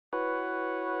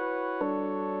I'm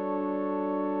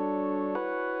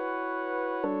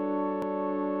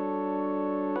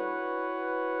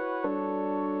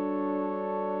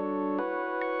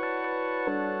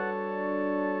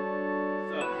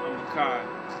Makai.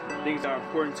 Things that are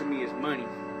important to me is money.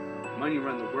 Money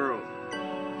runs the world.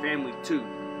 Family too.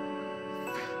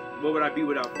 What would I be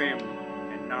without family?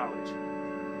 And knowledge.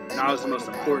 Knowledge is the most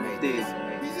important thing.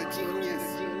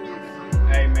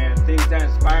 Hey man, things that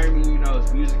inspire me,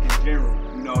 is music in general.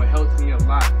 It helps me a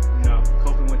lot,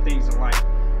 coping with things in life.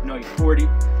 E40,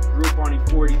 grew up on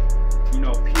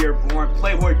E40, Pierre Bourne,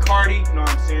 Playboy Cardi,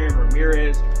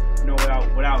 Ramirez,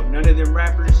 without none of them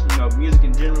rappers, music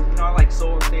in general, I like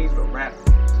soul and things, but rap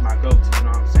is my go-to,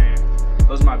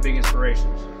 Those are my big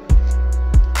inspirations.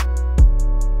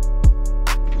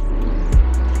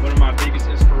 One of my biggest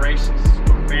inspirations is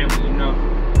my family,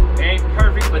 They ain't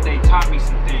perfect, but they taught me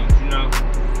some things,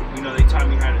 They taught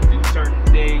me how to do certain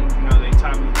things, They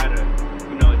taught me how to,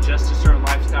 adjust to certain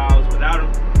lifestyles. Without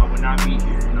them, I would not be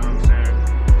here,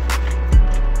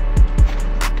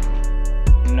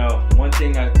 One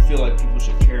thing I feel like people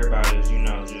should care about is,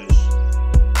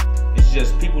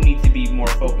 it's people need to be more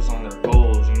focused on their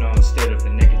goals, instead of the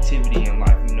negativity in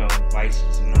life,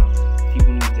 vices,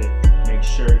 People need to make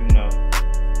sure,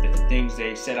 that the things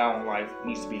they set out in life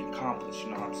needs to be accomplished,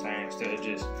 Instead of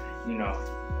just,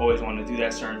 always wanting to do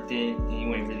that certain thing and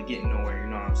you ain't really getting nowhere,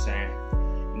 I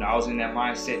was in that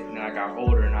mindset and then I got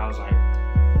older and I was like,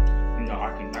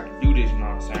 I can do this,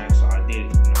 So I did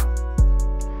it,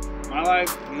 My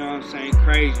life,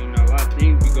 crazy, a lot of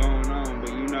things be going on, but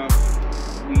we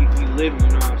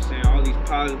living, all these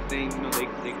positive things,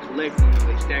 they collecting,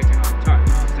 they stacking on top,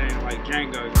 like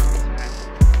Django,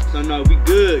 So no, we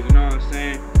good,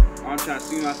 I'm trying to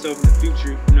see myself in the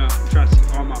future, I'm trying to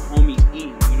see all my homies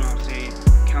eating,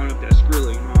 count up that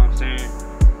Skrilla,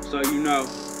 So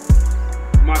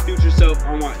my future self,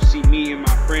 I want to see me and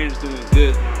my friends doing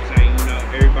good,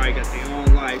 everybody got their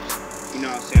own lives,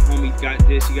 homie got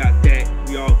this, he got that,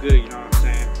 we all good,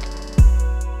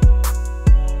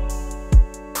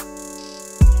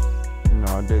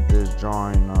 I did this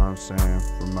drawing,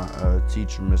 for my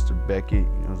teacher, Mr. Beckett.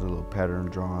 It was a little pattern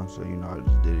drawing, so I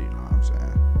just did it,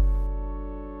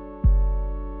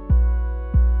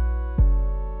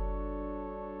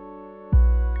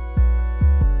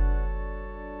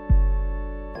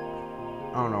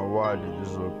 I don't know why I did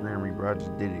this little Grammy, but I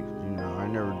just did it. I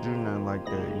never drew nothing like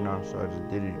that, so I just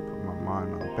did it and put my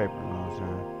mind on the paper,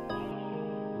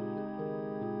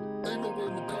 Ain't no way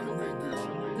Makai made this.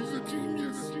 He's a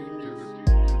genius.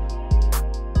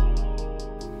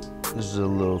 This is a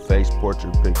little face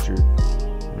portrait picture,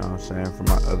 for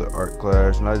my other art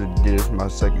class. And I did this my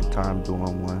second time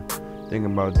doing one.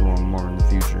 Thinking about doing more in the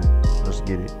future. Let's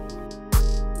get it.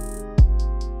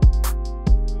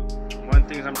 One of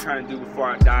the things I'm trying to do before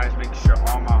I die is making sure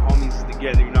all my homies is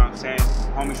together,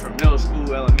 Homies from middle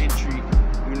school, elementary,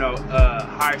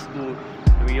 high school,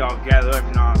 and we all gather up,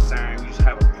 We just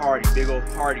have a party, big old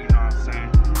party, We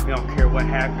don't care what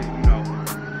happens,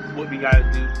 what we gotta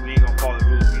do, we ain't gonna follow the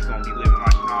rules, we just gonna be living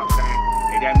life,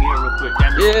 Hey, dab me up real quick,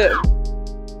 dab me up. Yeah.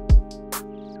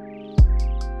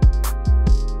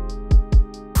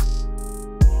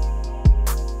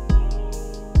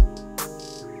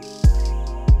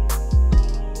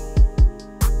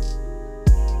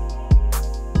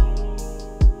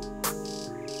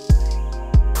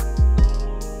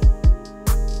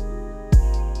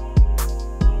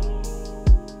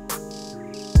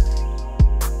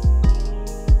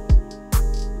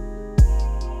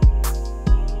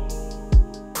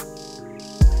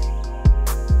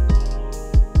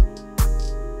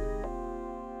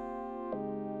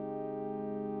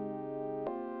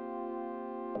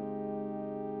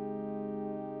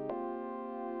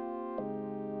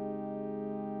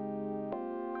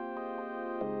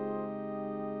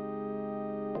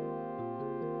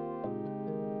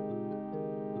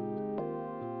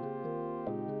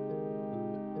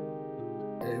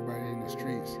 Everybody in the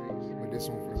streets, but this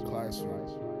one for the classroom.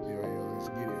 Yo, let's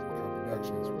get it.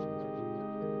 Productions.